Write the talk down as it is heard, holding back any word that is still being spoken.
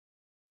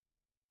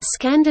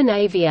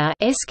Scandinavia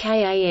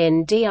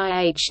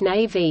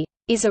Navy,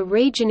 is a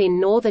region in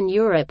Northern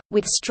Europe,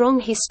 with strong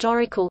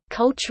historical,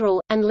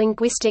 cultural, and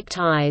linguistic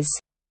ties.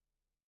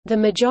 The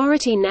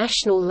majority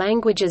national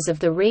languages of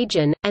the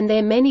region, and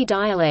their many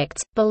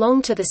dialects,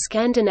 belong to the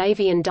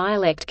Scandinavian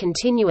dialect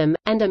continuum,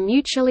 and are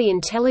mutually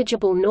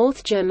intelligible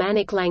North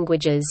Germanic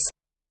languages.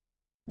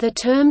 The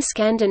term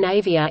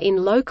Scandinavia in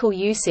local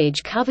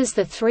usage covers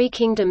the three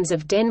kingdoms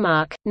of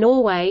Denmark,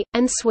 Norway,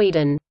 and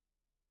Sweden.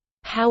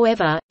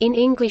 However, in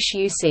English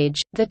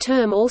usage, the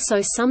term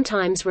also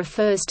sometimes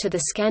refers to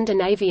the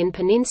Scandinavian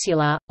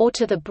peninsula, or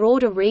to the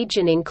broader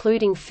region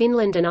including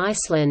Finland and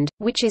Iceland,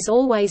 which is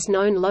always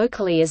known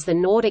locally as the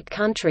Nordic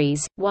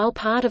countries. While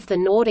part of the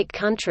Nordic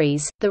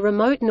countries, the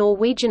remote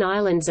Norwegian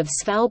islands of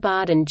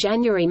Svalbard and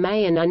January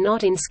Mayen are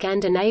not in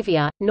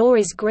Scandinavia, nor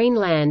is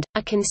Greenland,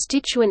 a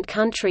constituent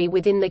country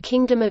within the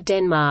Kingdom of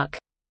Denmark.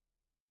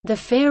 The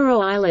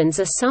Faroe Islands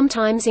are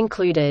sometimes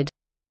included.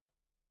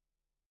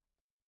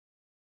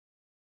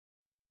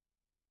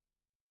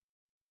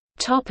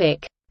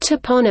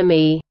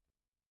 Toponymy.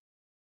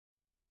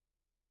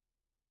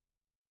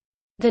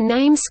 The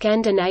name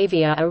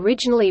Scandinavia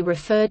originally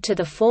referred to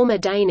the former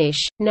Danish,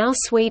 now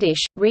Swedish,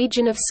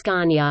 region of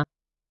Scania.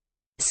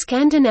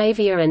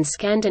 Scandinavia and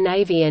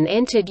Scandinavian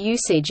entered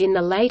usage in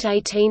the late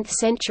 18th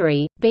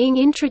century, being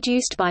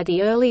introduced by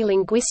the early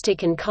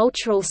linguistic and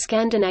cultural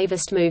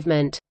Scandinavist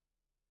movement.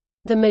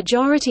 The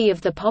majority of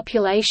the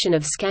population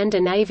of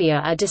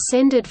Scandinavia are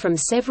descended from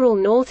several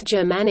North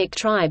Germanic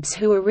tribes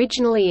who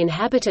originally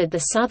inhabited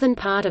the southern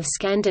part of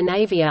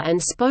Scandinavia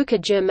and spoke a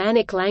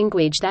Germanic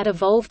language that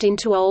evolved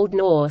into Old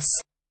Norse.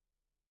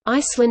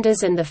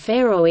 Icelanders and the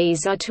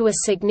Faroese are to a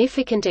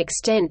significant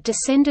extent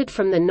descended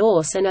from the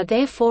Norse and are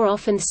therefore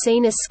often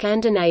seen as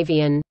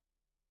Scandinavian.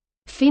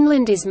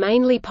 Finland is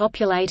mainly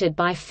populated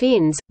by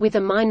Finns, with a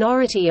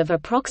minority of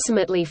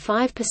approximately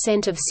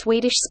 5% of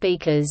Swedish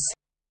speakers.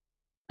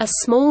 A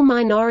small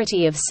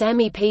minority of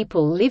Sami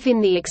people live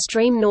in the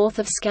extreme north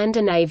of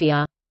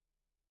Scandinavia.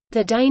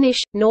 The Danish,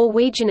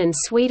 Norwegian and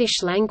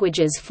Swedish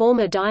languages form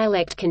a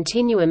dialect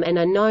continuum and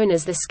are known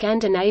as the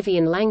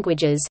Scandinavian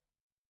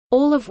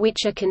languages—all of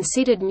which are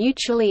considered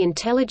mutually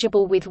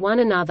intelligible with one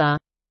another.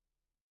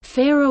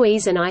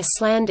 Faroese and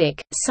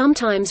Icelandic,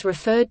 sometimes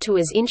referred to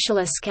as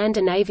insular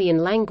Scandinavian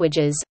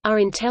languages, are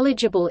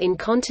intelligible in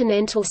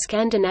continental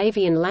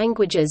Scandinavian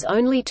languages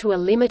only to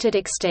a limited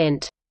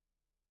extent.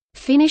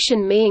 Finnish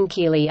and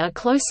Meänkieli are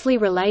closely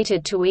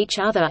related to each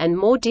other and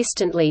more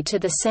distantly to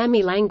the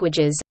Sami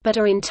languages, but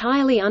are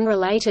entirely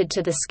unrelated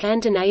to the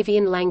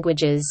Scandinavian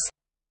languages.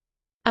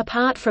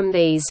 Apart from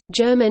these,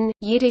 German,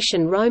 Yiddish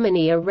and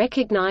Romani are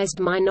recognized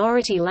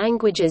minority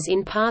languages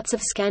in parts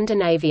of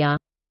Scandinavia.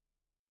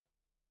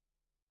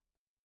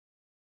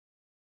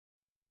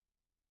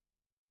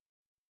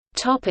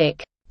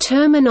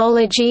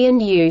 Terminology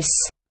and use.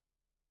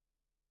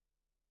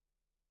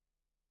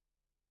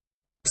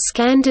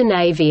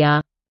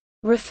 Scandinavia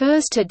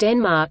refers to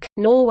Denmark,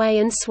 Norway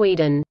and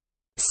Sweden.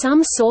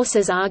 Some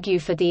sources argue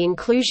for the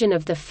inclusion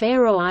of the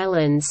Faroe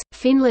Islands,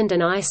 Finland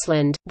and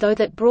Iceland, though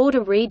that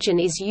broader region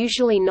is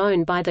usually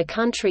known by the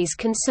countries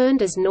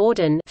concerned as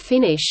Norden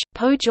Finnish,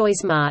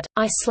 Pohjoismaat,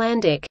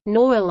 Icelandic,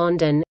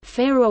 Norrlanden,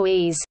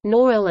 Faroese,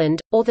 Norrland,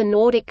 or the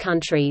Nordic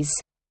countries.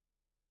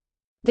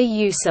 The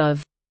use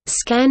of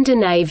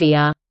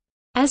Scandinavia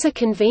as a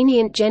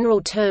convenient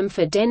general term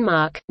for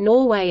Denmark,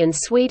 Norway and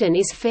Sweden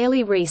is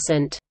fairly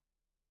recent.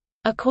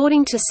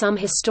 According to some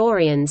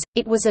historians,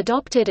 it was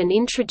adopted and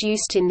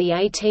introduced in the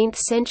 18th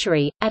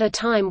century, at a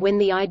time when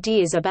the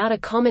ideas about a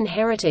common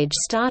heritage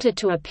started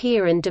to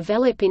appear and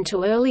develop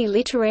into early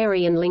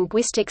literary and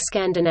linguistic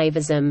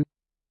Scandinavism.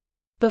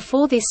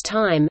 Before this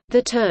time,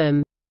 the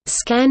term,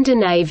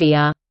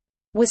 Scandinavia,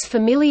 was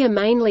familiar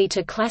mainly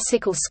to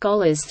classical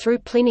scholars through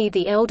Pliny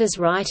the Elder's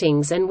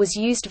writings and was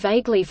used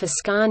vaguely for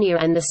Scania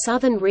and the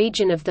southern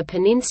region of the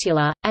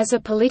peninsula. As a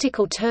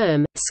political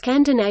term,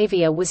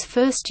 Scandinavia was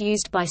first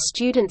used by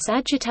students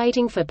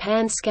agitating for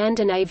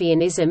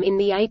pan-Scandinavianism in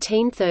the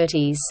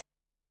 1830s.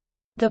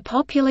 The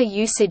popular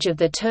usage of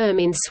the term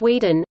in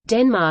Sweden,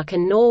 Denmark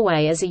and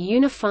Norway as a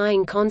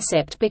unifying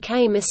concept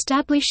became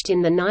established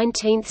in the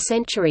 19th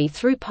century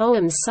through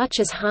poems such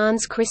as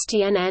Hans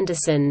Christian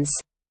Andersen's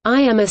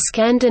I Am a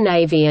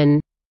Scandinavian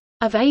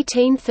of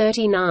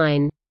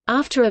 1839.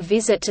 After a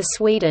visit to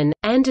Sweden,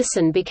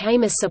 Andersen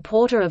became a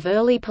supporter of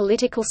early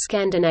political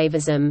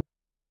Scandinavism.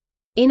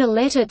 In a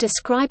letter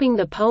describing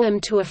the poem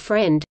to a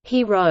friend,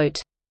 he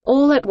wrote,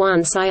 "All at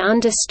once I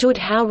understood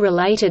how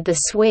related the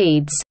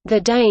Swedes, the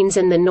Danes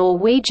and the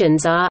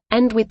Norwegians are,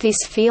 and with this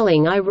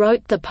feeling I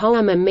wrote the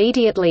poem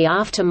immediately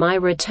after my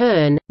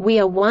return. We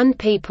are one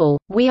people,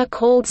 we are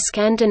called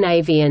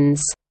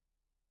Scandinavians."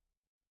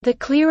 The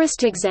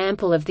clearest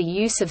example of the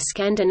use of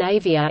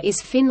Scandinavia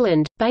is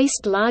Finland,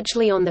 based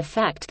largely on the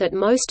fact that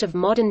most of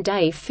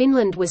modern-day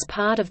Finland was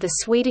part of the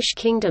Swedish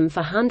kingdom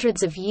for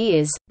hundreds of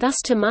years, thus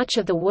to much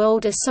of the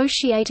world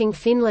associating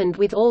Finland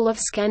with all of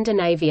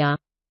Scandinavia.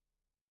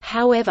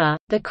 However,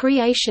 the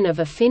creation of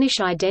a Finnish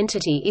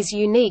identity is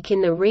unique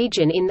in the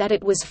region in that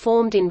it was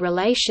formed in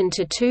relation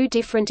to two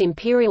different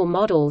imperial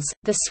models,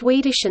 the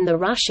Swedish and the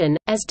Russian,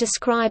 as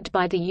described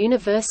by the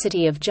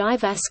University of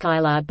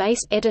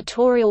Jyväskylä-based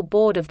editorial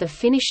board of the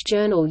Finnish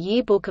journal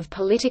Yearbook of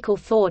Political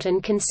Thought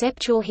and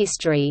Conceptual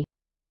History.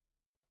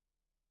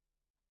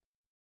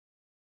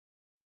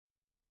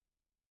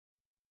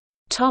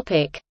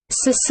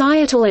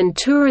 Societal and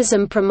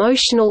tourism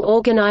promotional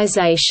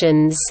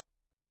organizations.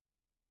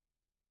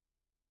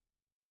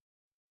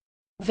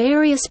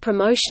 Various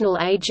promotional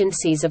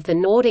agencies of the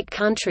Nordic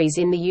countries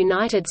in the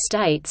United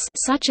States,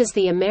 such as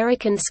the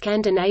American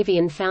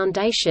Scandinavian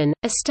Foundation,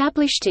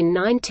 established in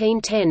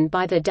 1910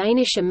 by the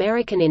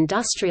Danish-American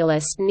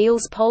industrialist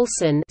Niels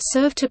Poulsen,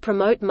 serve to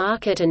promote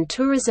market and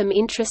tourism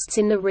interests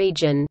in the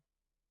region.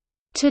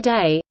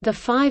 Today, the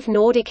 5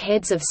 Nordic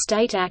heads of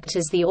state act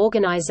as the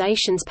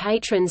organization's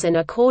patrons, and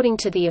according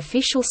to the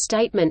official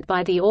statement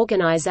by the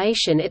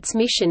organization, its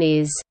mission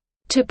is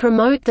to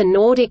promote the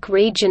Nordic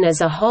region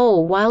as a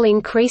whole while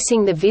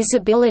increasing the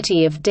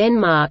visibility of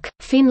Denmark,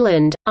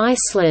 Finland,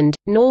 Iceland,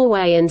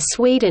 Norway and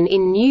Sweden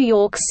in New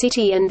York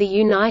City and the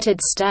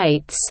United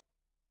States.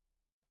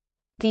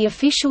 The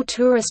official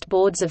tourist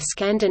boards of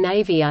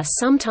Scandinavia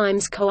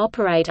sometimes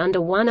cooperate under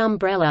one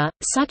umbrella,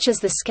 such as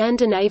the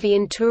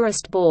Scandinavian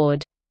Tourist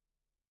Board.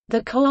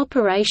 The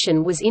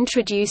cooperation was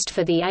introduced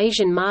for the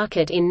Asian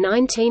market in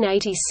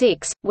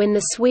 1986, when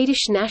the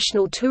Swedish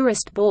National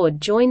Tourist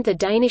Board joined the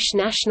Danish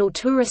National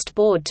Tourist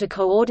Board to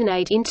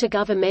coordinate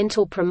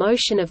intergovernmental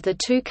promotion of the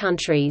two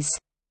countries.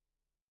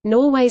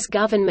 Norway's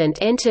government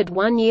entered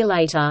 1 year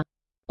later.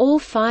 All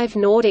 5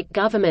 Nordic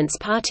governments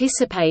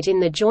participate in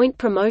the joint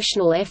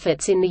promotional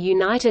efforts in the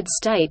United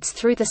States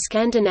through the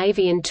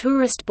Scandinavian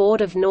Tourist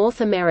Board of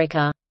North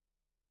America.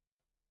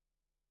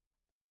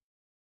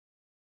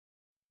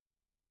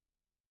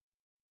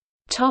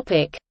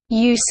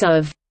 Use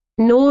of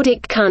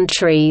 «Nordic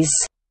countries»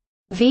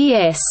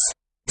 vs.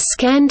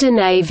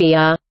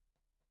 «Scandinavia».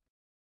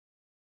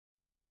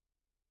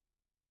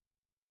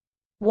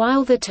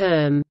 While the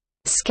term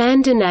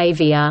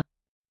 «Scandinavia»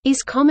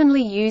 is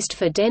commonly used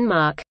for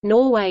Denmark,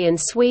 Norway and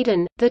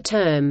Sweden, the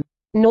term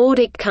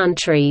 «Nordic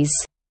countries»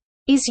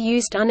 is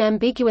used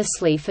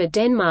unambiguously for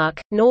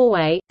Denmark,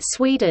 Norway,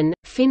 Sweden,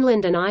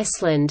 Finland and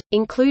Iceland,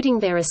 including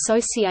their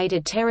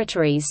associated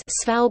territories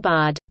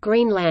Svalbard,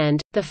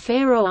 Greenland, the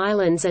Faroe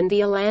Islands and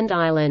the Åland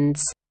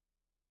Islands.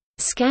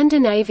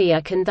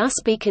 Scandinavia can thus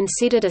be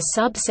considered a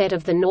subset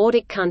of the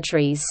Nordic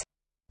countries.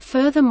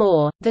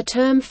 Furthermore, the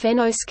term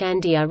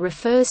Fennoscandia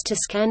refers to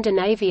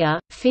Scandinavia,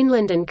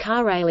 Finland and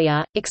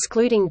Karelia,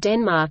 excluding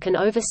Denmark and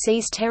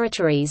overseas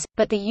territories,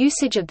 but the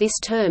usage of this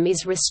term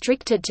is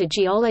restricted to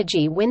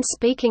geology when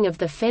speaking of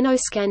the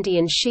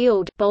Fennoscandian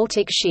Shield,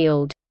 Baltic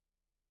Shield.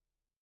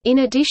 In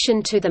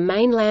addition to the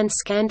mainland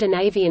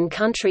Scandinavian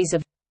countries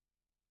of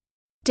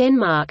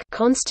Denmark,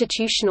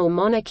 constitutional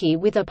monarchy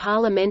with a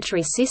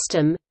parliamentary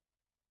system;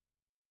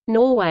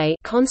 Norway,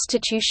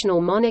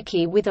 constitutional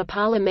monarchy with a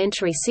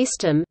parliamentary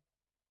system;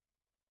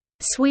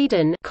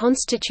 Sweden,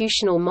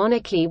 constitutional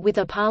monarchy with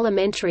a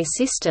parliamentary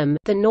system.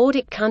 The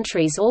Nordic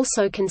countries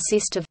also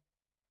consist of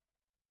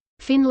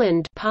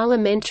Finland,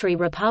 parliamentary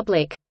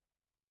republic;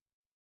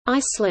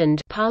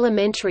 Iceland,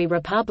 parliamentary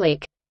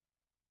republic;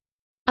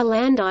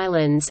 Åland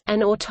Islands,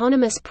 an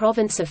autonomous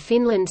province of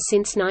Finland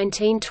since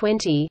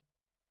 1920;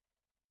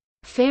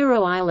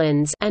 Faroe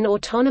Islands, an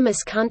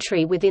autonomous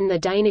country within the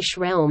Danish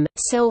realm,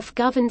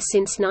 self-governed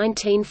since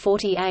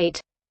 1948;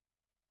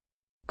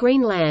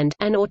 Greenland,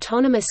 an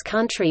autonomous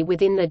country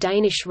within the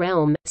Danish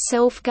realm,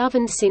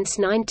 self-governed since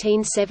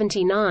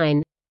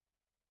 1979;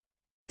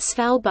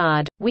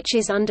 Svalbard, which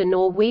is under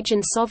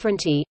Norwegian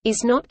sovereignty,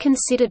 is not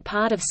considered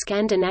part of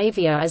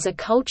Scandinavia as a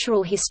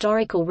cultural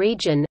historical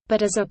region,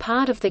 but as a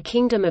part of the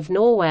Kingdom of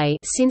Norway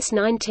since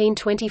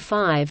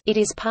 1925. It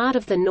is part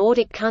of the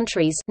Nordic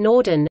countries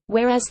Norden,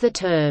 whereas the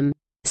term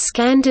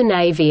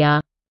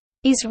Scandinavia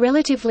is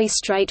relatively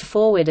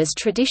straightforward as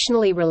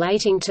traditionally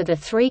relating to the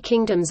three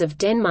kingdoms of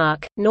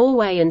Denmark,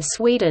 Norway and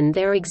Sweden.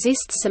 There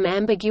exists some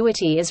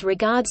ambiguity as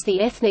regards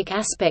the ethnic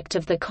aspect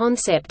of the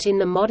concept in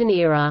the modern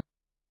era.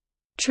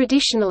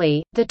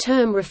 Traditionally, the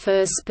term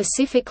refers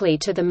specifically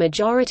to the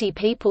majority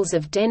peoples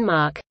of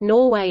Denmark,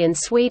 Norway and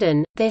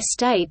Sweden, their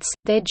states,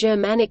 their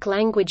Germanic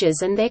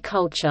languages and their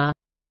culture.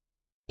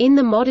 In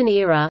the modern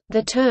era,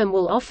 the term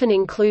will often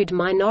include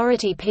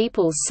minority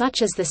peoples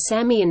such as the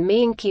Sami and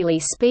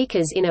Meänkieli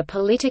speakers in a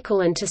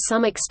political and to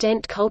some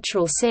extent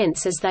cultural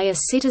sense, as they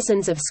are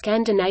citizens of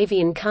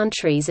Scandinavian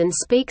countries and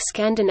speak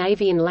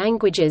Scandinavian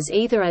languages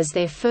either as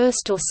their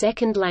first or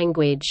second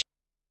language.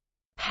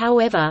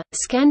 However,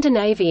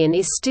 Scandinavian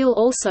is still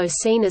also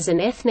seen as an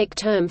ethnic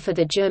term for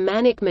the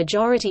Germanic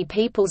majority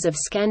peoples of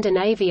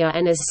Scandinavia,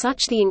 and as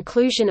such the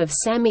inclusion of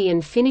Sami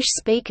and Finnish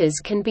speakers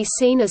can be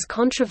seen as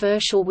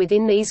controversial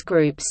within these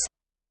groups.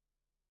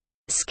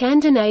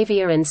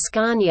 Scandinavia and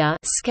Scania,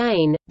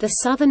 Skane, the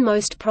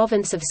southernmost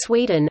province of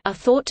Sweden, are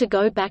thought to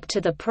go back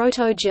to the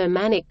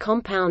Proto-Germanic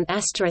compound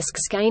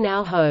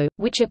 *Skanauho,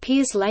 which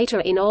appears later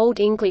in Old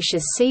English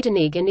as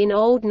Sedenig and in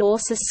Old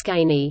Norse as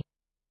Skani.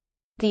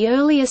 The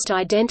earliest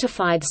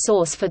identified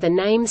source for the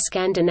name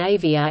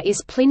Scandinavia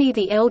is Pliny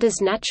the Elder's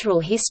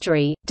Natural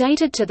History,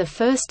 dated to the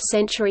 1st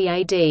century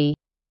AD.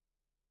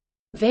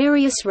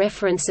 Various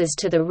references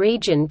to the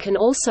region can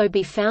also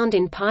be found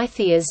in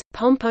Pythias,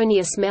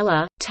 Pomponius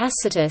Mela,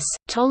 Tacitus,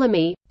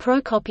 Ptolemy,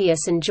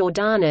 Procopius and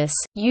Jordanus,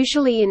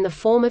 usually in the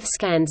form of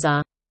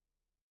scanza.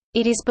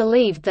 It is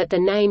believed that the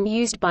name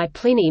used by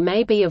Pliny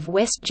may be of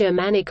West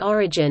Germanic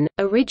origin,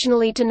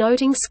 originally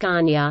denoting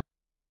Scania.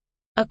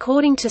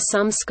 According to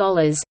some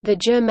scholars, the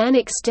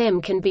Germanic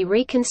stem can be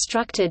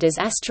reconstructed as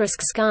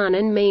 *scan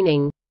and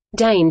meaning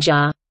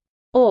danger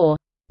or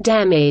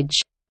damage.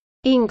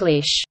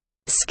 English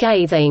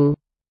scathing,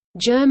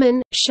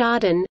 German,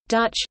 Schaden,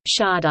 Dutch,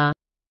 Schade.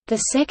 The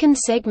second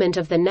segment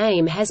of the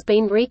name has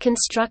been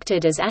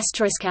reconstructed as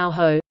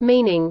 *auho,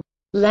 meaning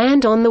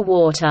land on the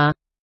water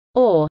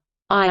or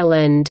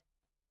island.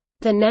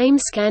 The name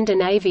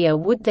Scandinavia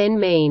would then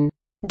mean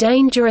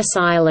dangerous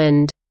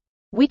island,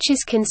 which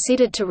is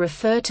considered to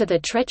refer to the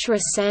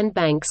treacherous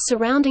sandbanks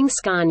surrounding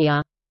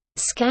Scania.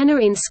 Scanna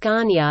in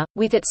Scania,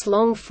 with its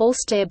long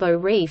Falsterbo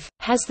reef,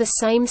 has the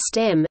same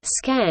stem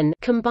scan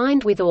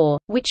combined with or,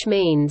 which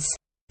means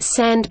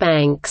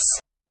sandbanks.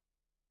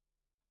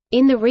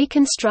 In the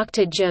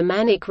reconstructed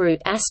Germanic root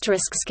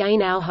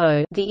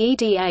 *Skanauho, the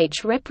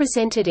EDH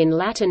represented in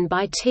Latin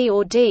by T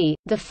or D,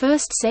 the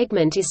first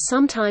segment is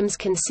sometimes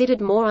considered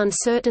more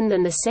uncertain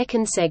than the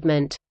second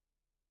segment.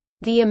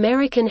 The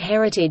American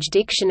Heritage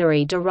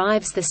Dictionary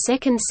derives the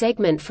second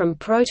segment from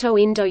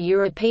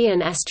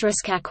Proto-Indo-European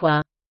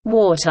 *aqua,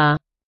 water,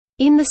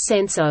 in the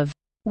sense of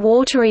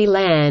watery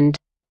land.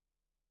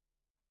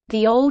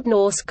 The Old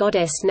Norse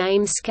goddess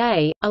name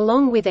Skei,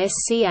 along with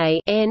Ska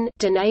n,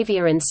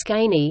 Danavia and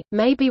Skani,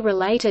 may be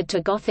related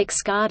to Gothic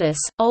Skadis,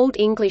 Old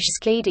English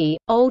Skidi,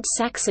 Old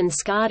Saxon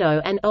Skado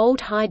and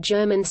Old High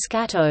German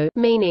Skato,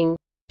 meaning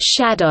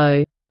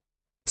shadow.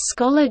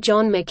 Scholar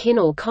John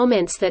McKinnell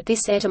comments that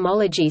this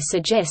etymology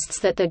suggests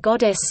that the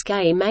goddess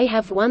Skei may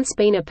have once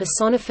been a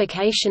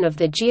personification of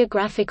the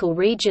geographical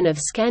region of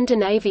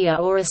Scandinavia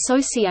or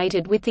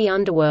associated with the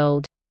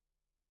underworld.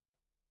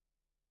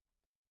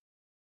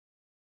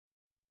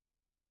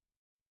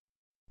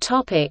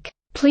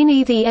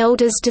 Pliny the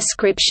Elder's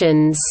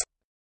descriptions.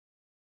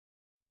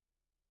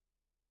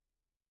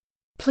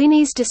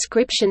 Pliny's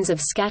descriptions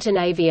of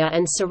Scandinavia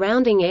and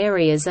surrounding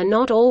areas are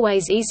not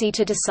always easy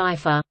to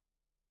decipher.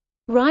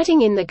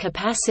 Writing in the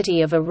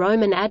capacity of a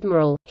Roman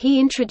admiral, he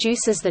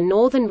introduces the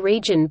northern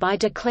region by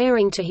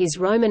declaring to his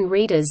Roman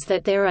readers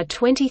that there are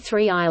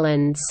 23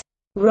 islands,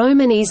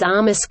 Romanis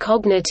armis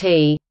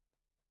cogniti,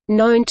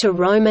 known to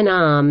Roman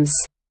arms,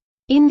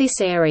 in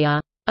this area.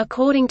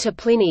 According to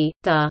Pliny,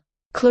 the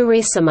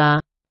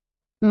Clarissima,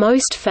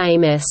 most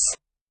famous,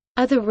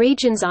 of the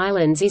region's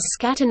islands is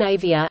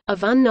Scandinavia,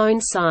 of unknown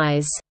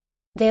size.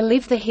 There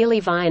live the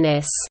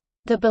Hilivianes.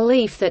 The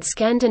belief that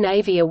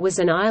Scandinavia was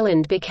an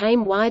island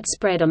became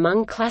widespread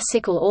among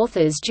classical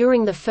authors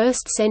during the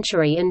 1st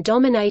century and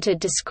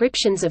dominated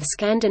descriptions of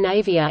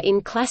Scandinavia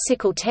in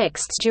classical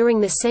texts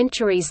during the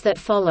centuries that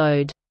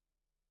followed.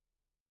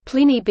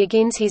 Pliny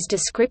begins his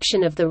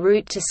description of the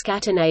route to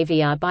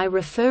Scandinavia by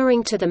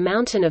referring to the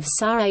mountain of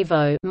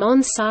Sarajevo,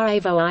 Mons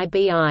Sarajevo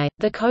Ibi,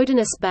 the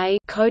Codanus Bay,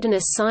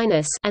 Codanus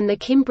Sinus, and the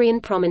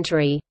Cimbrian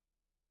promontory.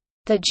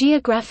 The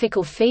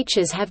geographical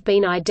features have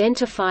been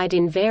identified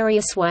in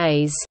various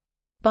ways.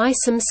 By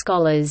some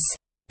scholars,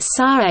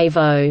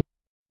 Sarajevo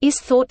is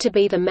thought to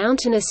be the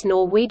mountainous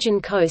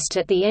Norwegian coast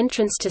at the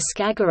entrance to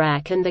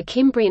Skagerrak, and the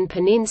Cimbrian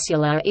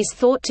peninsula is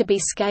thought to be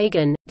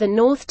Skagen, the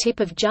north tip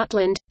of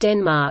Jutland,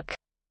 Denmark.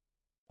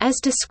 As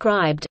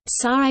described,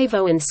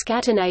 Sarajevo and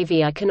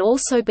Scandinavia can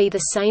also be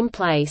the same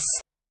place.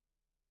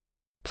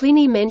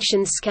 Pliny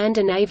mentions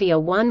Scandinavia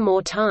one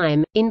more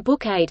time. In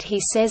Book 8 he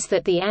says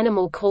that the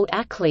animal called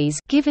Acles,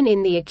 given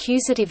in the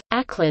accusative,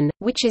 Aclan,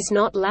 which is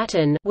not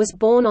Latin, was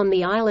born on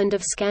the island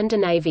of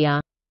Scandinavia.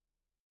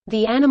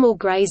 The animal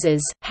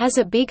grazes, has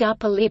a big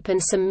upper lip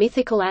and some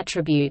mythical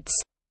attributes.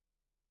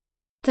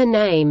 The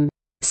name,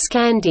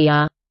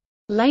 Scandia,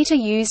 later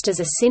used as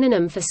a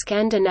synonym for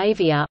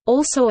Scandinavia,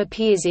 also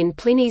appears in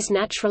Pliny's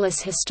Naturalis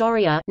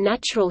Historia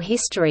Natural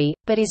History,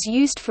 but is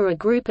used for a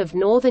group of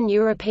northern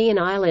European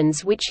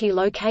islands which he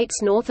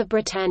locates north of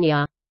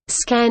Britannia.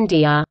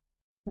 Scandia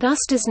thus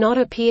does not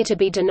appear to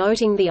be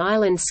denoting the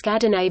island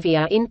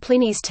Scandinavia in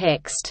Pliny's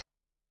text.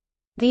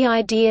 The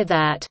idea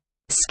that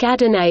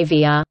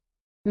Scandinavia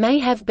may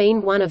have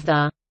been one of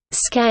the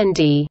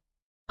Scandi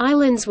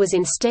islands was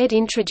instead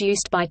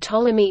introduced by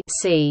Ptolemy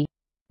c.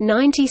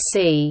 90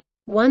 c.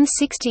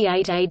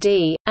 168 AD,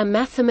 a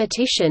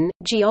mathematician,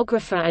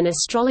 geographer and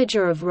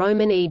astrologer of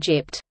Roman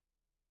Egypt.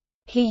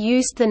 He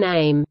used the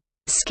name,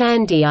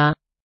 Scandia,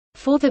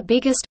 for the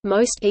biggest,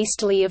 most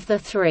easterly of the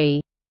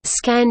three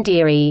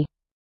Scandiri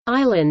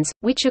islands,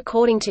 which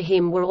according to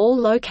him were all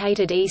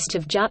located east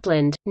of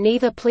Jutland.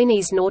 Neither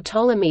Pliny's nor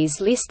Ptolemy's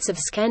lists of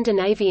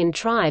Scandinavian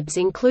tribes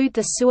include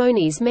the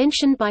Suonis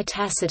mentioned by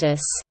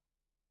Tacitus.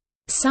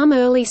 Some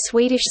early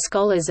Swedish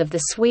scholars of the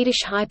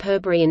Swedish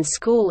Hyperborean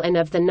school and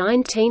of the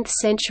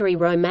 19th-century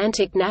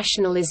Romantic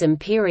nationalism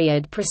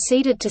period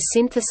proceeded to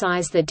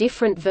synthesize the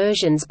different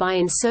versions by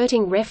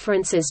inserting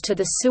references to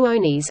the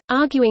Suonis,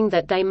 arguing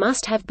that they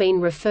must have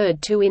been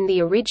referred to in the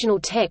original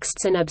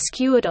texts and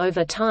obscured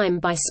over time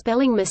by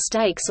spelling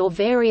mistakes or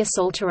various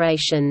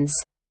alterations.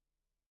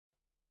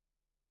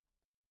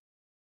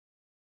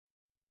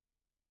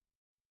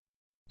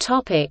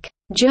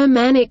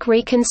 Germanic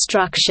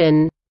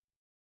reconstruction.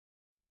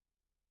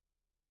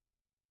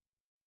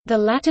 The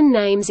Latin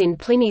names in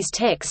Pliny's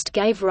text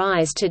gave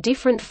rise to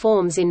different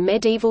forms in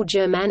medieval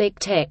Germanic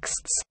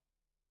texts.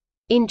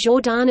 In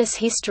Jordanus'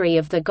 History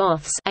of the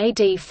Goths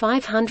AD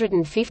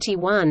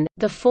 551,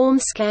 the form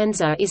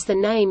Skanza is the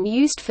name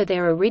used for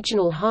their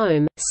original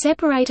home,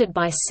 separated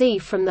by sea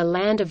from the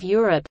land of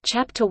Europe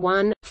Chapter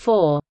 1,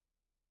 4.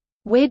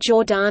 Where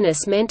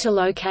Jordanus meant to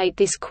locate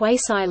this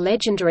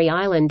quasi-legendary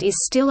island is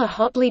still a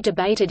hotly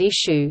debated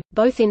issue,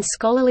 both in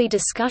scholarly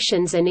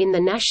discussions and in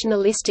the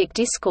nationalistic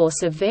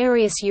discourse of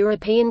various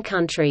European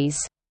countries.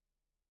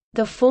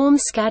 The form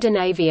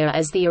Scandinavia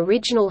as the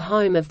original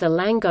home of the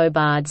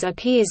Langobards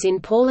appears in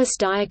Paulus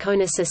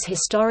Diaconus'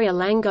 Historia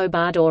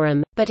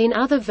Langobardorum, but in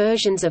other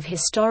versions of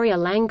Historia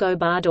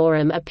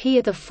Langobardorum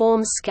appear the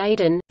forms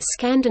Skaden,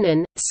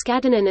 Skandanen,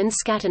 Skadanen and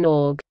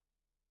Skatanorg.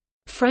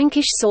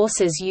 Frankish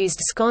sources used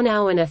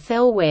Skonau and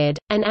Ethelwerd,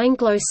 an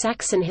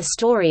Anglo-Saxon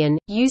historian,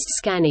 used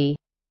Skani.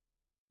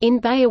 In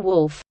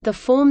Beowulf, the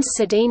forms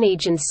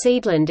Sedenige and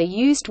Seedland are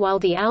used while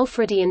the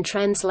Alfredian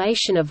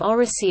translation of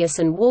Orosius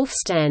and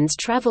Wulfstan's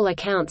travel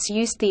accounts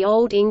used the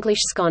Old English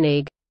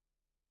Skonig.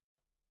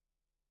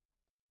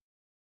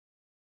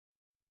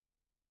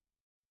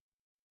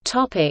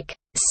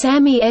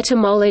 Sami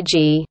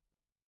etymology.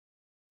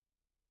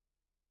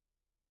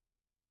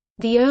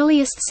 The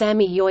earliest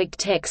Sami Yoic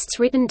texts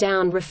written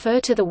down refer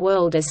to the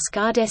world as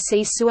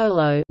Skardesi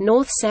Suolo,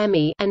 North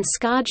Sami, and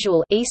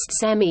Skardjul, East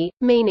Sami,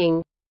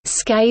 meaning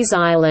Skay's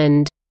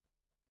Island.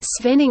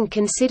 Svenning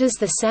considers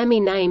the Sami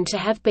name to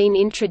have been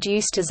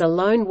introduced as a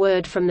loan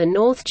word from the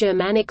North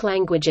Germanic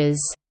languages.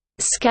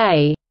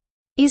 Skay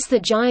is the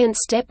giant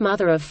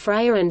stepmother of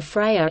Freya and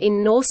Freyja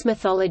in Norse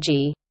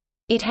mythology.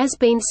 It has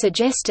been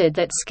suggested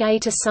that Skay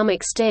to some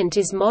extent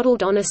is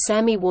modeled on a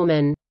Sami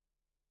woman.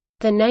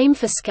 The name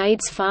for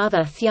Skade's father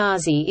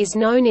Thjazi is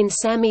known in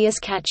Sami as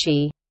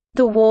Kachi,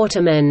 the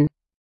waterman,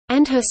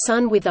 and her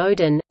son with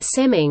Odin,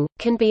 Semming,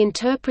 can be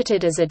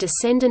interpreted as a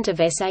descendant of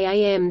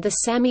Saam, the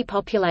Sami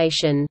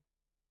population.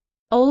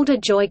 Older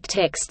Joic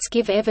texts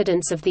give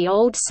evidence of the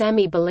old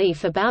Sami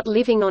belief about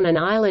living on an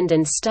island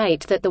and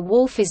state that the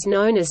wolf is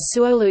known as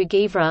Suolu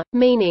Givra,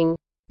 meaning,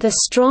 the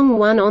strong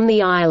one on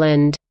the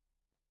island.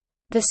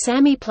 The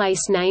Sami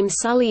place name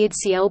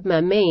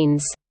Suliidsielbma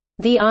means,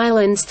 the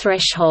island's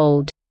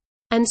threshold,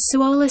 and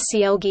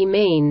Suolasielgi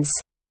means,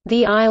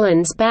 the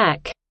island's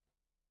back.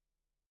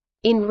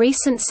 In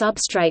recent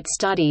substrate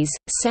studies,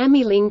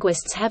 Sami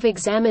linguists have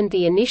examined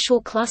the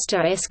initial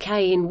cluster sk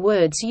in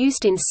words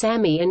used in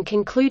Sami and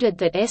concluded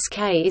that sk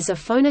is a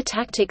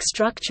phonotactic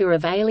structure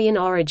of alien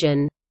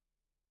origin.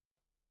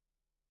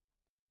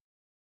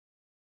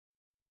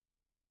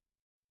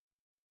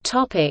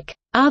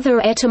 Other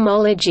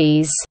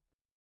etymologies.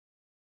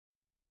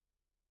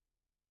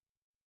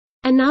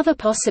 Another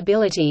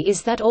possibility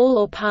is that all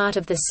or part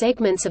of the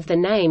segments of the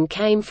name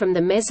came from the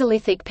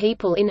Mesolithic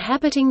people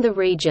inhabiting the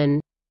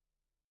region.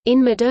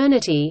 In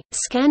modernity,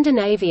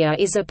 Scandinavia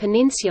is a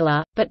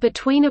peninsula, but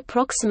between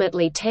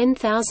approximately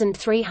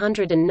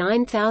 10,300 and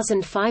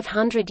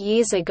 9,500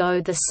 years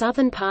ago the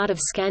southern part of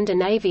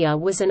Scandinavia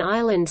was an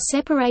island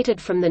separated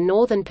from the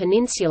northern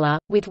peninsula,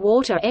 with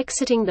water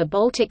exiting the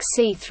Baltic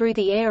Sea through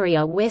the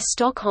area where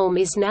Stockholm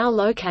is now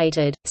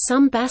located.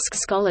 Some Basque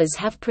scholars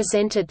have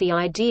presented the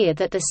idea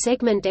that the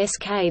segment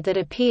sk that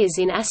appears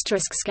in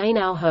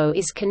 *Skanauho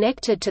is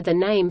connected to the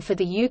name for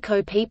the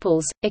Yuko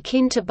peoples,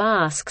 akin to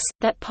Basques,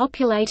 that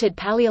populated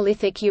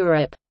Paleolithic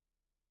Europe.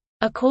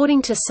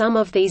 According to some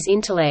of these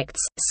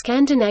intellects,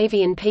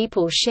 Scandinavian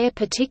people share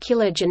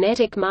particular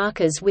genetic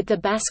markers with the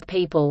Basque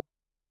people.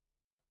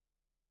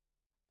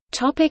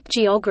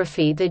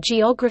 Geography. The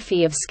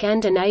geography of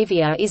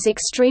Scandinavia is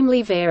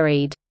extremely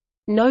varied.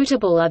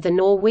 Notable are the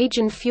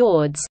Norwegian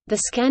fjords,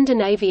 the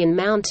Scandinavian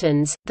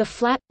mountains, the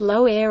flat,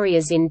 low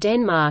areas in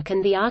Denmark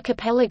and the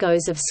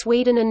archipelagos of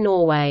Sweden and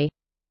Norway.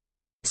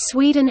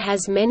 Sweden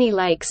has many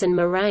lakes and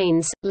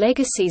moraines,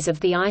 legacies of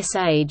the Ice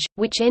Age,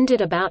 which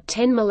ended about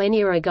 10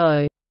 millennia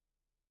ago.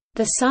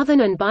 The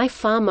southern and by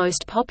far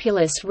most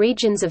populous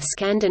regions of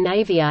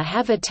Scandinavia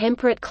have a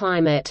temperate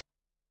climate.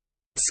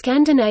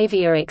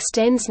 Scandinavia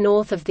extends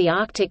north of the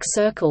Arctic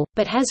Circle,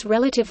 but has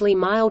relatively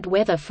mild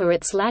weather for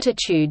its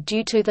latitude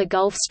due to the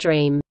Gulf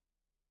Stream.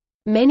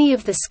 Many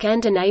of the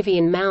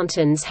Scandinavian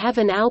mountains have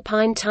an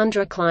alpine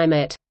tundra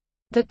climate.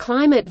 The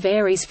climate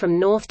varies from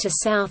north to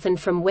south and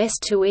from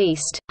west to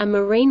east. A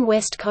marine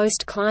west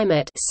coast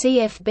climate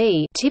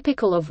 (CFB)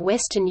 typical of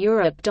Western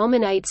Europe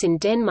dominates in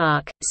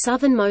Denmark,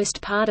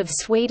 southernmost part of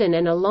Sweden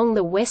and along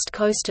the west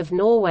coast of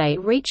Norway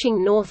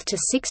reaching north to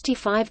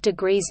 65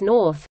 degrees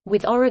north,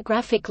 with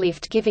orographic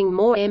lift giving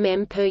more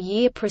per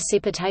year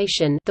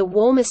precipitation. The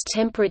warmest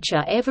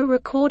temperature ever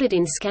recorded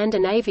in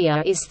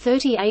Scandinavia is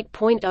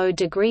 38.0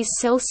 degrees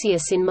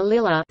Celsius in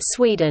Malilla,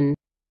 Sweden.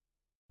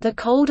 The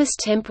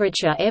coldest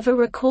temperature ever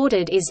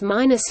recorded is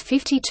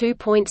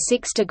 -52.6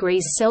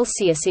 degrees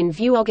Celsius in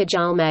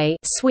Vuogajalme,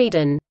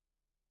 Sweden.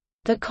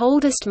 The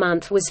coldest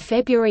month was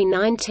February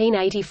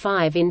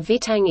 1985 in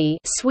Vittangi,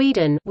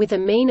 Sweden, with a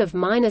mean of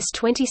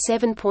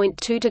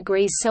 -27.2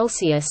 degrees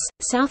Celsius.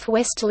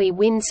 Southwesterly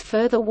winds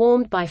further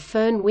warmed by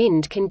Föhn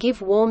wind can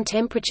give warm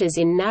temperatures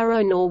in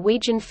narrow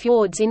Norwegian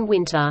fjords in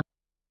winter.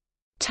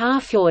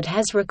 Tarfjord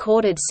has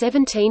recorded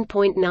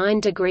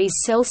 17.9 degrees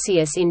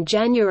Celsius in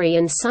January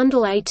and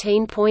Sundal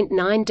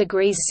 18.9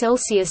 degrees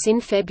Celsius in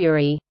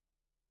February.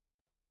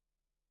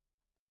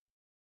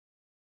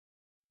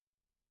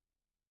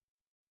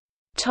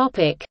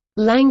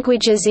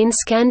 Languages in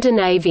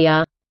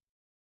Scandinavia.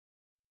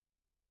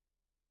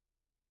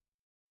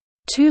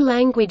 Two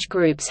language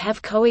groups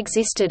have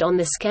coexisted on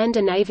the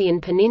Scandinavian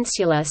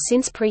peninsula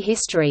since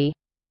prehistory.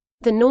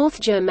 The North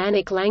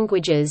Germanic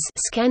languages,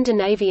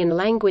 Scandinavian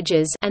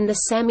languages, and the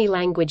Sami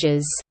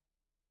languages.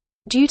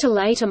 Due to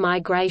later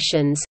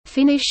migrations,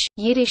 Finnish,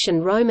 Yiddish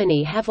and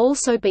Romani have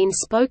also been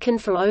spoken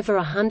for over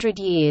 100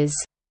 years.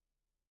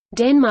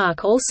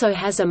 Denmark also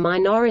has a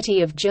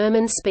minority of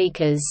German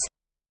speakers.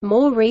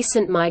 More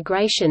recent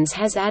migrations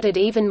has added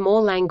even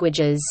more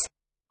languages.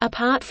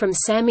 Apart from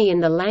Sami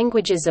and the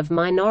languages of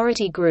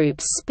minority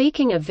groups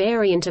speaking a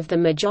variant of the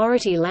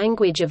majority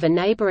language of a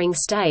neighboring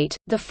state,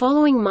 the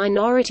following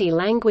minority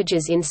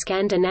languages in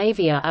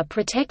Scandinavia are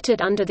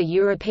protected under the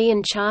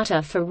European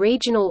Charter for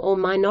Regional or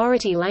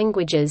Minority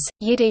Languages: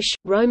 Yiddish,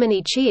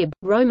 Romani Chib,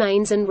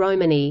 Romanes and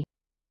Romani.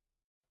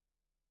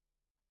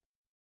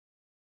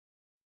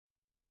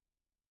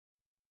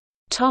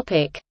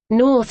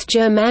 North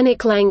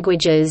Germanic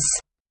languages.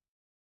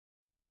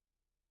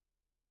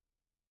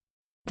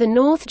 The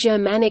North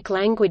Germanic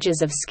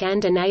languages of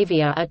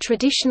Scandinavia are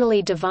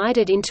traditionally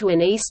divided into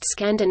an East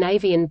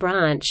Scandinavian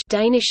branch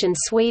Danish and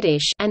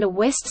Swedish and a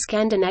West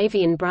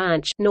Scandinavian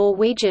branch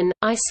Norwegian,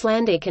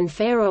 Icelandic and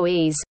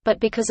Faroese, but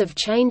because of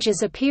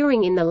changes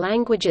appearing in the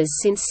languages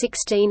since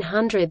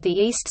 1600 the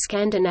East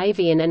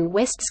Scandinavian and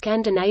West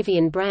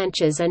Scandinavian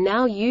branches are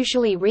now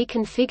usually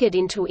reconfigured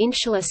into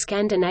Insular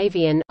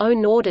Scandinavian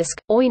Nordisk,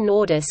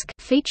 Nordisk,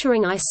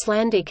 featuring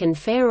Icelandic and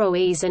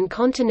Faroese and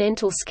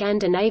Continental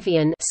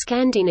Scandinavian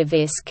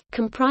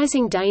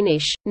comprising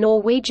Danish,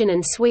 Norwegian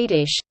and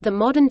Swedish. The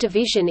modern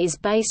division is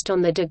based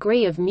on the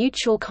degree of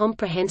mutual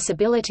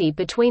comprehensibility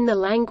between the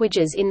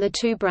languages in the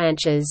two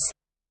branches.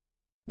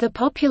 The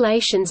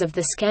populations of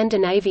the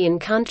Scandinavian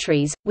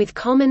countries, with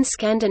common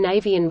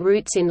Scandinavian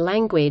roots in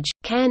language,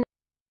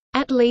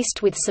 can—at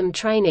least with some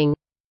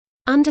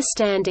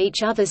training—understand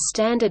each other's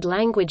standard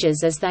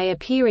languages as they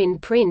appear in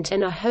print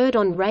and are heard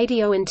on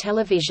radio and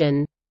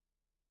television.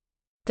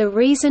 The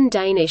reason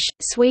Danish,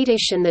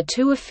 Swedish and the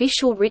two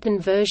official written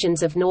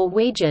versions of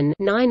Norwegian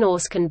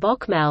Nynorsk and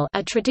Bokmål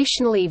are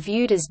traditionally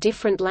viewed as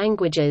different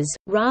languages,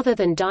 rather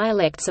than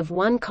dialects of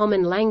one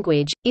common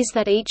language, is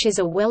that each is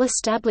a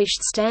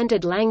well-established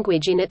standard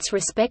language in its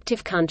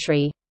respective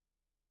country.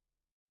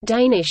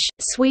 Danish,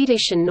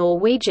 Swedish and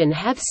Norwegian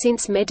have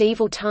since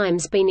medieval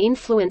times been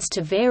influenced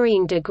to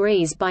varying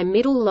degrees by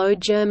Middle Low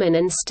German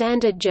and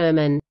Standard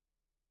German.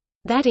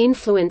 That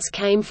influence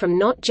came from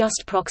not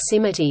just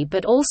proximity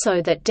but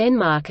also that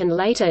Denmark and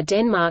later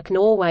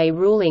Denmark-Norway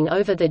ruling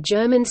over the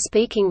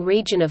German-speaking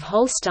region of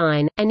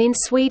Holstein, and in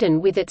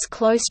Sweden with its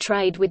close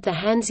trade with the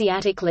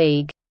Hanseatic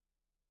League.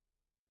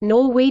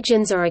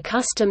 Norwegians are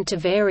accustomed to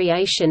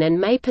variation and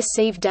may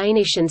perceive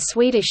Danish and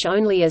Swedish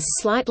only as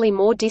slightly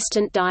more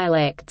distant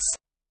dialects.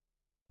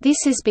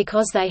 This is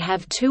because they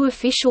have two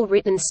official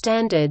written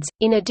standards,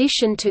 in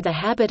addition to the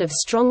habit of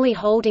strongly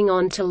holding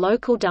on to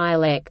local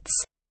dialects.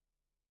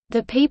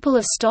 The people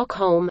of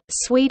Stockholm,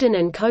 Sweden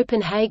and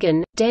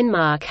Copenhagen,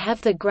 Denmark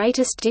have the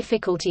greatest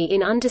difficulty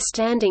in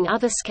understanding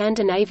other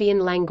Scandinavian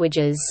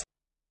languages.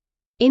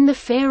 In the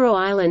Faroe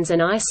Islands and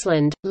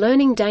Iceland,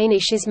 learning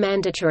Danish is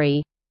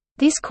mandatory.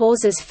 This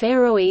causes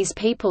Faroese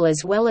people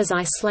as well as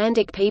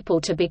Icelandic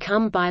people to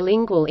become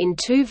bilingual in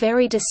two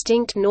very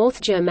distinct North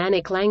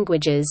Germanic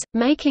languages,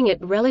 making it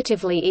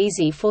relatively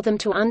easy for them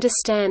to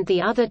understand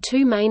the other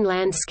two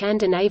mainland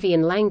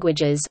Scandinavian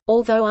languages.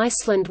 Although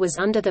Iceland was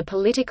under the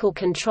political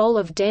control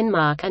of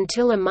Denmark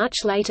until a much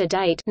later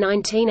date,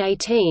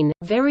 1918,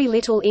 very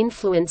little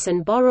influence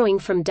and borrowing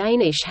from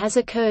Danish has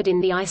occurred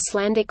in the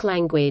Icelandic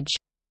language.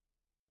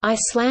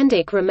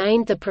 Icelandic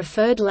remained the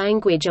preferred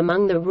language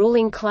among the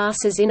ruling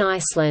classes in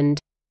Iceland.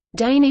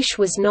 Danish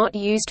was not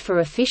used for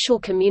official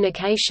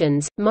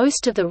communications,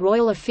 most of the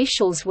royal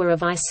officials were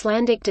of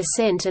Icelandic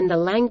descent and the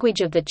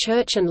language of the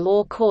church and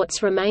law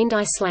courts remained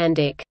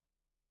Icelandic.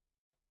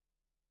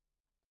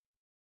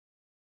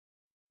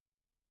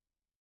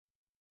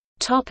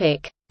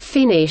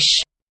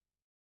 Finnish.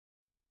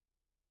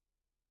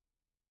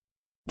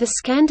 The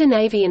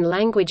Scandinavian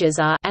languages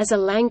are, as a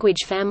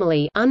language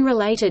family,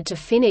 unrelated to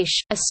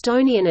Finnish,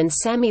 Estonian and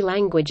Sami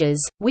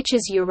languages, which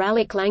as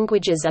Uralic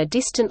languages are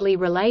distantly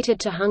related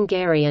to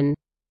Hungarian.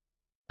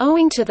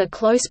 Owing to the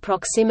close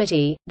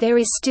proximity, there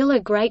is still a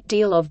great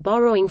deal of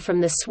borrowing from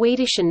the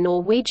Swedish and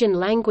Norwegian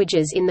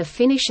languages in the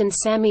Finnish and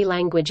Sami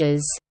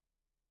languages.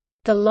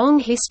 The long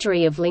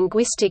history of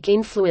linguistic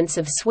influence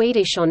of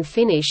Swedish on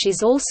Finnish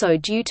is also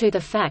due to the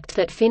fact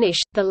that Finnish,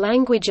 the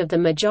language of the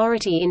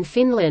majority in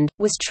Finland,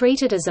 was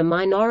treated as a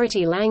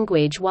minority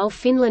language while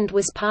Finland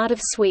was part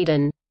of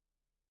Sweden.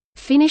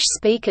 Finnish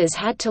speakers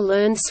had to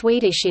learn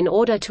Swedish in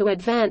order to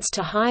advance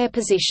to higher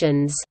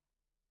positions.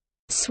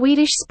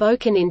 Swedish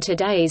spoken in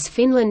today's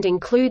Finland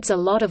includes a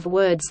lot of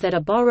words that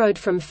are borrowed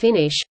from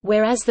Finnish,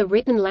 whereas the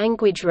written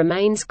language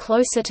remains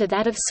closer to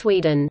that of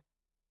Sweden.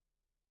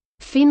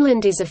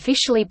 Finland is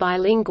officially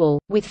bilingual,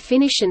 with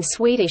Finnish and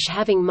Swedish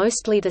having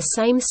mostly the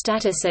same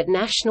status at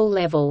national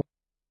level.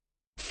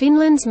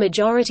 Finland's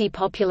majority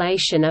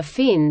population are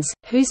Finns,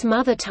 whose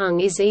mother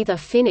tongue is either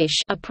Finnish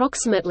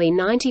approximately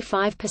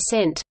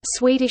 95%,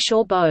 Swedish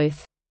or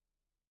both.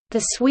 The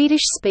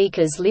Swedish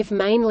speakers live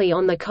mainly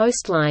on the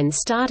coastline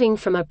starting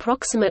from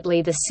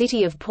approximately the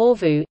city of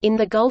Porvoo in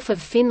the Gulf of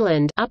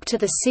Finland up to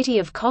the city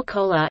of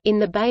Kokkola in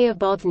the Bay of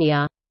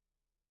Bothnia.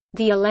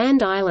 The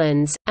Åland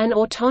Islands, an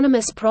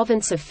autonomous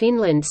province of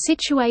Finland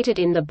situated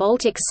in the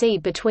Baltic Sea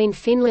between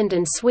Finland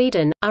and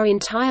Sweden, are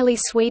entirely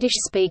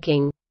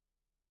Swedish-speaking.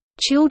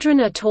 Children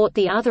are taught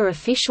the other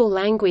official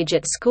language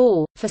at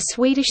school. For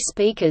Swedish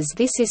speakers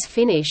this is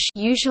Finnish,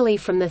 usually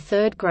from the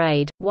 3rd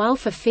grade, while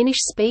for Finnish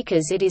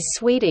speakers it is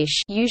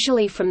Swedish,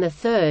 usually from the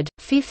 3rd,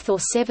 5th or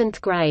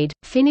 7th grade.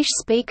 Finnish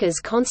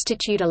speakers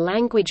constitute a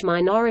language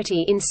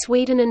minority in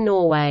Sweden and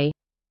Norway.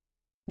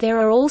 There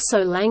are also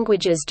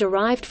languages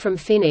derived from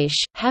Finnish,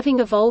 having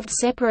evolved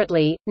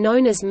separately,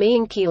 known as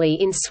meänkieli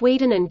in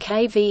Sweden and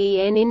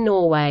kven in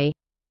Norway.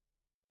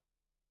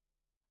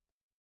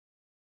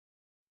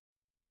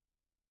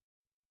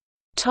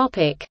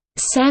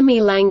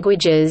 Sami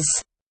languages.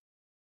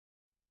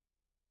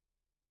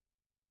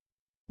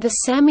 The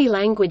Sami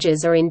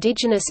languages are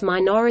indigenous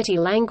minority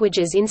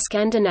languages in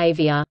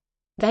Scandinavia.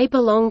 They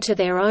belong to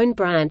their own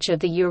branch of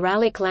the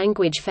Uralic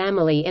language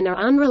family and are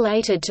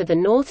unrelated to the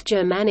North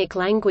Germanic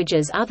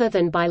languages other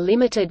than by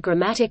limited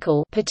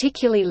grammatical,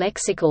 particularly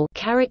lexical,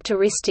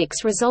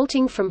 characteristics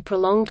resulting from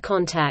prolonged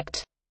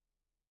contact.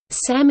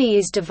 Sami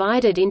is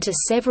divided into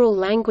several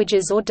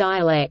languages or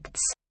dialects.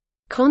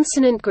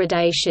 Consonant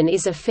gradation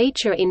is a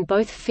feature in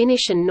both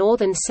Finnish and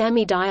Northern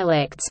Sami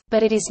dialects,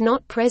 but it is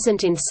not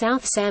present in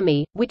South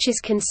Sami, which is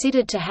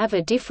considered to have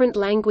a different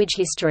language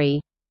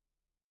history.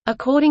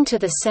 According to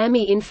the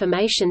Sami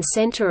Information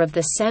Center of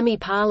the Sami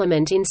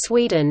Parliament in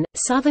Sweden,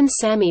 Southern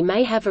Sami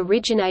may have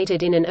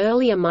originated in an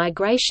earlier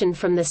migration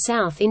from the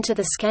south into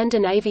the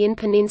Scandinavian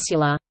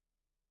peninsula.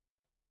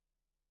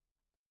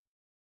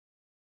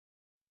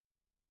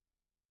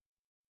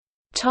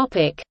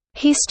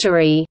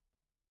 History.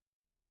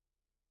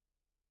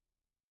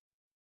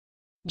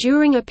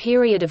 During a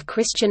period of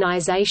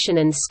Christianization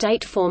and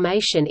state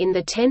formation in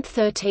the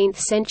 10th–13th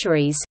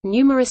centuries,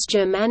 numerous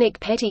Germanic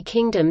petty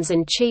kingdoms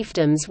and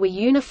chiefdoms were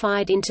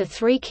unified into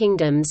 3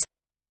 kingdoms.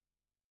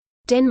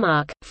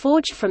 Denmark,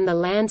 forged from the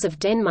lands of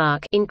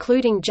Denmark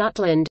including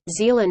Jutland,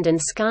 Zealand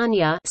and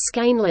Scania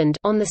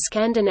on the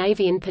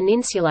Scandinavian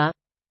peninsula.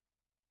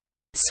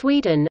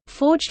 Sweden,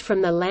 forged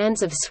from the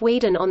lands of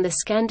Sweden on the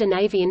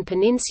Scandinavian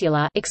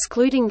peninsula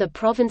excluding the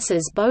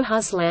provinces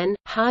Bohuslän,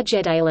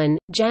 Härjedalen,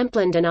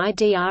 Jämtland and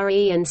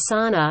Idre and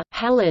Sana,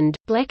 Halland,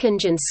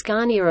 Blekinge and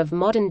Scania of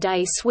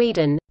modern-day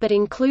Sweden, but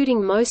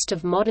including most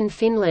of modern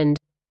Finland.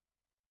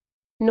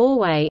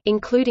 Norway,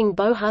 including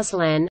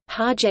Bohuslän,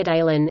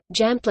 Härjedalen,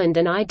 Jämtland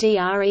and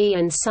Idre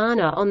and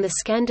Sana on the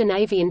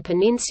Scandinavian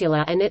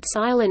peninsula and its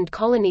island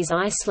colonies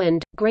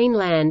Iceland,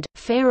 Greenland,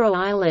 Faroe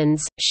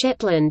Islands,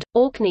 Shetland,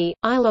 Orkney,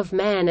 Isle of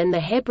Man and the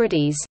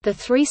Hebrides. The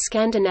 3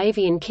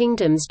 Scandinavian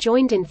kingdoms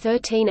joined in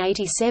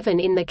 1387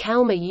 in the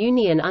Kalmar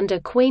Union under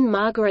Queen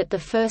Margaret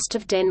I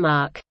of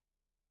Denmark.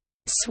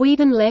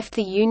 Sweden left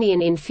the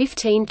union in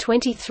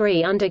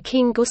 1523 under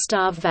King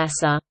Gustav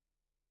Vasa.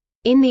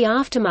 In the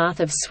aftermath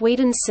of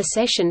Sweden's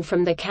secession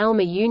from the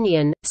Kalmar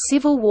Union,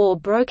 civil war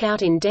broke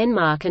out in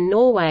Denmark and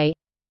Norway.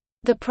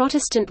 The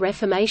Protestant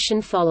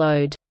Reformation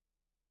followed.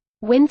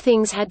 When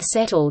things had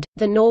settled,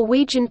 the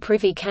Norwegian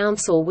Privy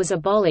Council was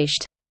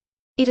abolished.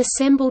 It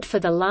assembled for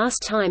the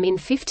last time in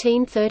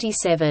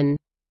 1537.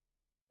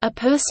 A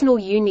personal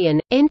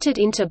union, entered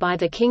into by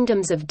the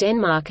kingdoms of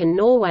Denmark and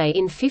Norway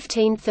in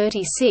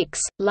 1536,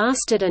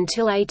 lasted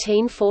until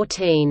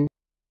 1814.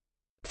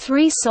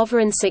 3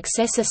 sovereign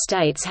successor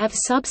states have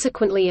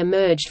subsequently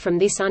emerged from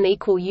this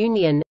unequal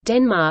union: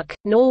 Denmark,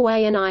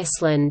 Norway and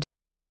Iceland.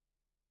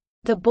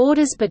 The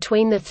borders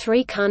between the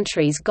three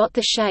countries got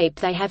the shape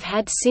they have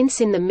had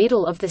since in the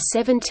middle of the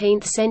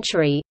 17th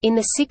century. In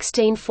the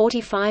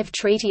 1645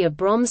 Treaty of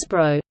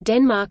Bromsbro,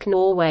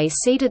 Denmark-Norway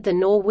ceded the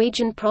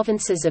Norwegian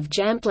provinces of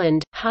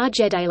Jämtland,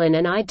 Härjedalen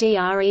and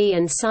Idre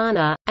and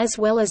Sana, as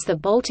well as the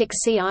Baltic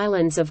Sea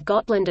islands of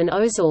Gotland and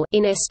Ösel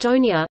in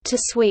Estonia to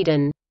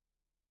Sweden.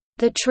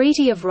 The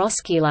Treaty of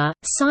Roskilde,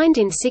 signed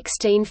in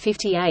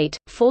 1658,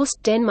 forced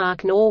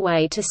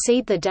Denmark-Norway to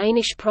cede the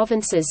Danish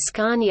provinces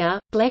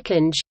Scania,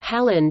 Blekinge,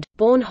 Halland,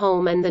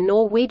 Bornholm and the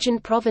Norwegian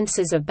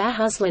provinces of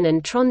Bohuslän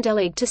and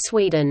Trondelag to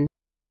Sweden.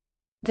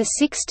 The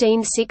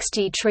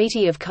 1660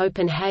 Treaty of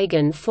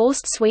Copenhagen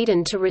forced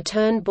Sweden to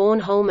return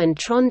Bornholm and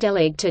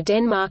Trondelag to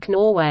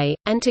Denmark-Norway,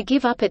 and to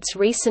give up its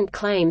recent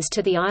claims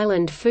to the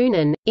island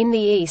Funen. In the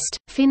east,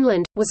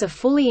 Finland was a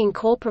fully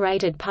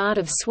incorporated part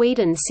of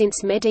Sweden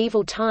since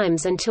medieval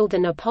times until the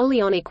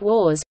Napoleonic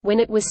Wars, when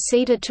it was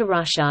ceded to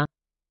Russia.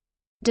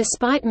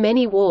 Despite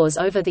many wars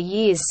over the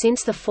years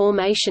since the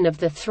formation of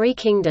the three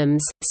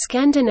kingdoms,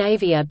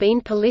 Scandinavia been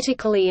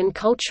politically and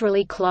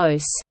culturally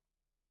close.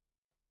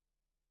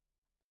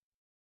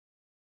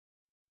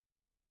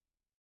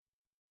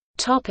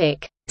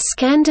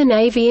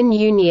 Scandinavian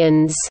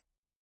unions.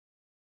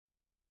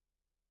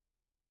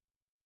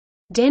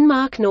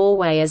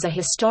 Denmark-Norway as a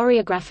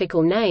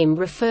historiographical name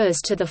refers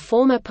to the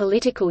former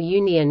political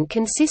union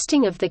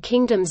consisting of the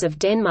kingdoms of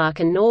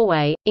Denmark and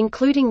Norway,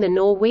 including the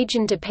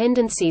Norwegian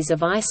dependencies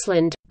of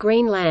Iceland,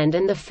 Greenland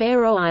and the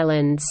Faroe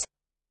Islands.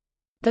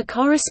 The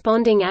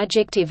corresponding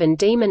adjective and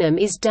demonym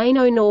is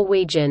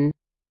Dano-Norwegian.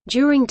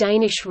 During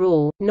Danish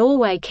rule,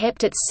 Norway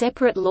kept its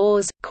separate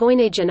laws,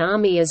 coinage and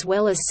army as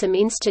well as some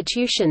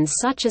institutions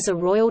such as a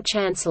royal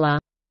chancellor.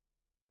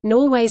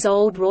 Norway's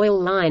old royal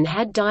line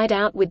had died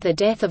out with the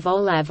death of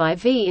Olav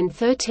IV in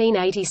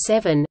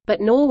 1387, but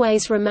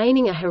Norway's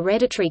remaining a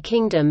hereditary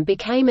kingdom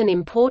became an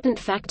important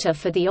factor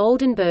for the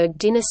Oldenburg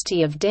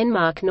dynasty of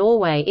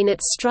Denmark-Norway in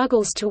its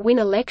struggles to win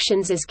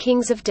elections as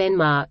kings of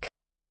Denmark.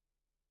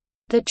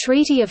 The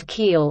Treaty of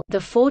Kiel, the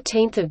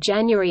 14th of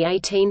January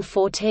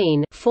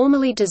 1814,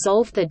 formally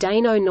dissolved the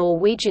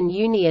Dano-Norwegian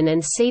Union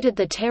and ceded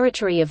the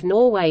territory of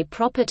Norway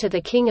proper to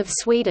the King of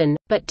Sweden,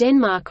 but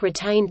Denmark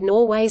retained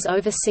Norway's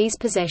overseas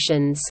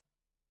possessions.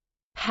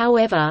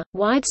 However,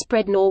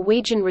 widespread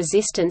Norwegian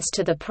resistance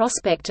to the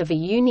prospect of a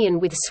union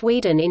with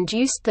Sweden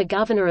induced the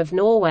Governor of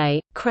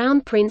Norway, Crown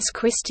Prince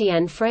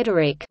Christian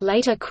Frederik,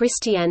 later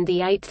Christian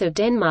VIII of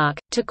Denmark,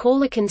 to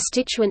call a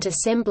constituent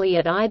assembly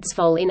at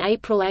Eidsvoll in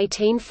April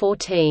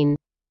 1814.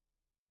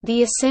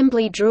 The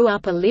assembly drew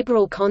up a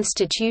liberal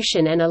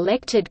constitution and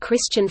elected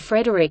Christian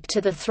Frederik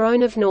to the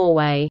throne of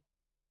Norway.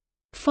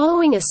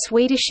 Following a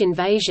Swedish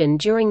invasion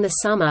during the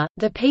summer,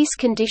 the peace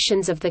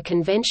conditions of the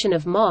Convention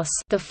of Moss,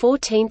 the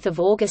 14th of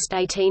August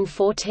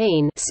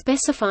 1814,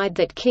 specified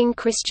that King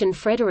Christian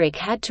Frederik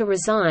had to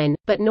resign,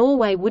 but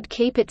Norway would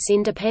keep its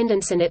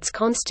independence and its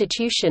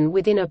constitution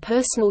within a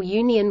personal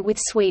union with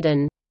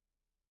Sweden.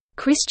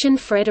 Christian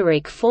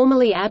Frederik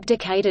formally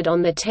abdicated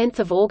on 10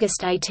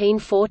 August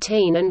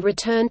 1814 and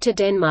returned to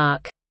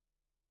Denmark.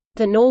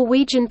 The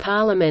Norwegian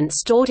parliament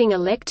Storting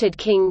elected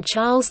King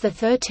Charles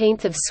XIII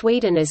of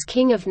Sweden as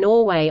King of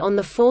Norway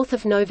on 4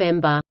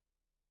 November.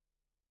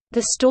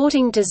 The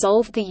Storting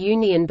dissolved the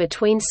union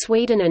between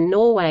Sweden and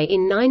Norway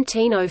in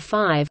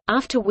 1905,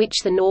 after which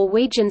the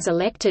Norwegians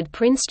elected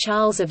Prince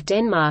Charles of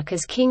Denmark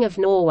as King of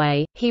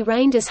Norway. He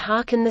reigned as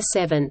Haakon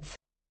VII.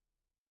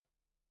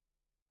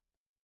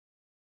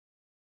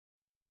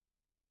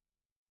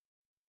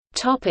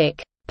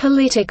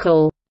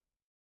 Political.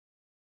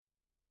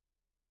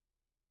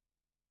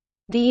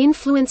 The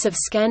influence of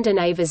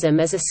Scandinavism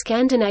as a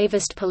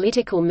Scandinavist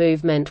political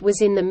movement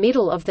was in the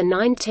middle of the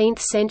 19th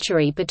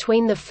century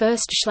between the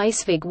First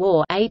Schleswig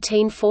War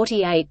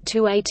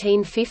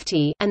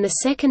 (1848–1850) and the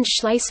Second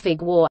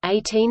Schleswig War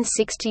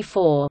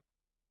 (1864).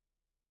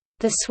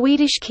 The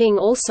Swedish king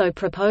also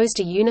proposed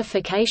a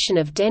unification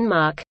of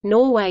Denmark,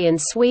 Norway and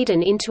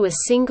Sweden into a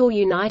single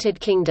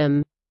united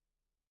kingdom.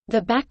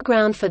 The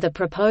background for the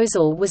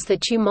proposal was the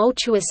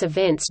tumultuous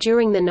events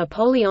during the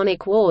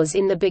Napoleonic Wars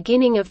in the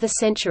beginning of the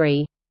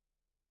century.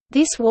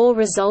 This war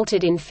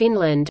resulted in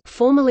Finland,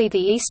 formerly the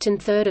eastern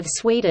third of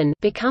Sweden,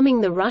 becoming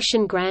the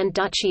Russian Grand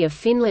Duchy of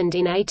Finland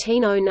in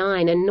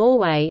 1809 and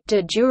Norway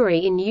de jure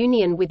in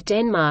union with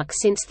Denmark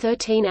since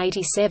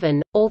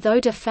 1387, although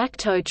de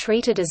facto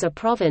treated as a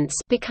province,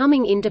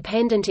 becoming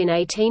independent in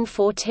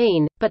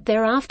 1814, but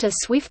thereafter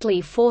swiftly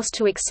forced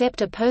to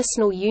accept a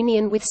personal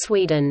union with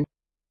Sweden.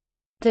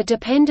 The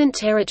dependent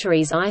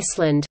territories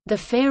Iceland, the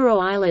Faroe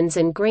Islands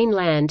and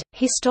Greenland,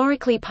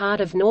 historically part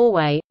of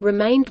Norway,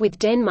 remained with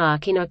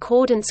Denmark in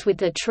accordance with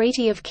the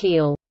Treaty of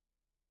Kiel.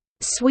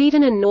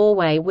 Sweden and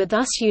Norway were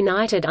thus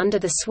united under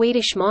the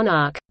Swedish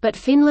monarch, but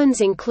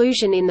Finland's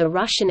inclusion in the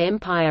Russian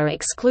Empire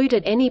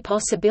excluded any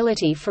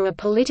possibility for a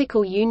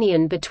political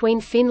union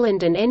between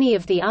Finland and any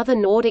of the other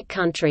Nordic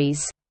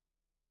countries.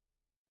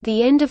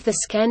 The end of the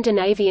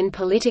Scandinavian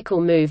political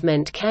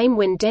movement came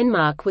when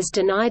Denmark was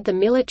denied the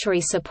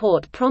military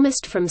support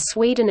promised from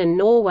Sweden and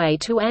Norway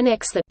to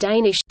annex the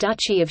Danish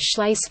Duchy of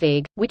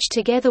Schleswig, which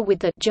together with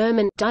the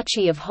German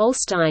Duchy of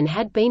Holstein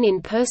had been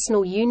in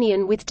personal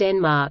union with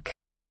Denmark.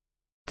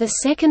 The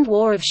Second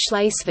War of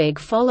Schleswig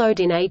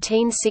followed in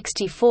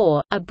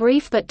 1864, a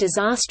brief but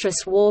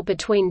disastrous war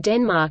between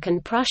Denmark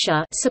and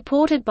Prussia,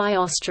 supported by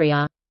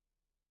Austria.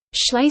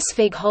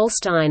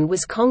 Schleswig-Holstein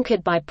was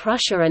conquered by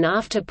Prussia, and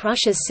after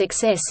Prussia's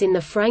success in the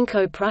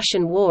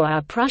Franco-Prussian War,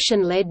 a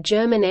Prussian-led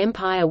German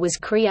Empire was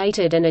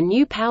created and a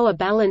new power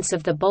balance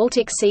of the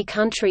Baltic Sea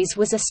countries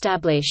was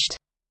established.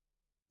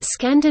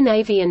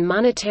 Scandinavian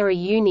Monetary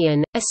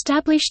Union,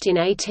 established in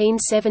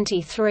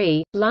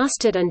 1873,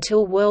 lasted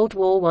until World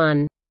War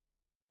I.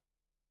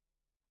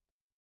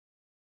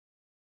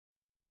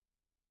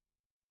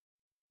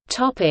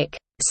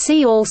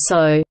 See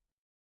also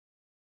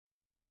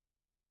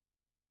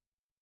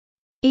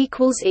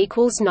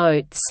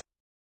Notes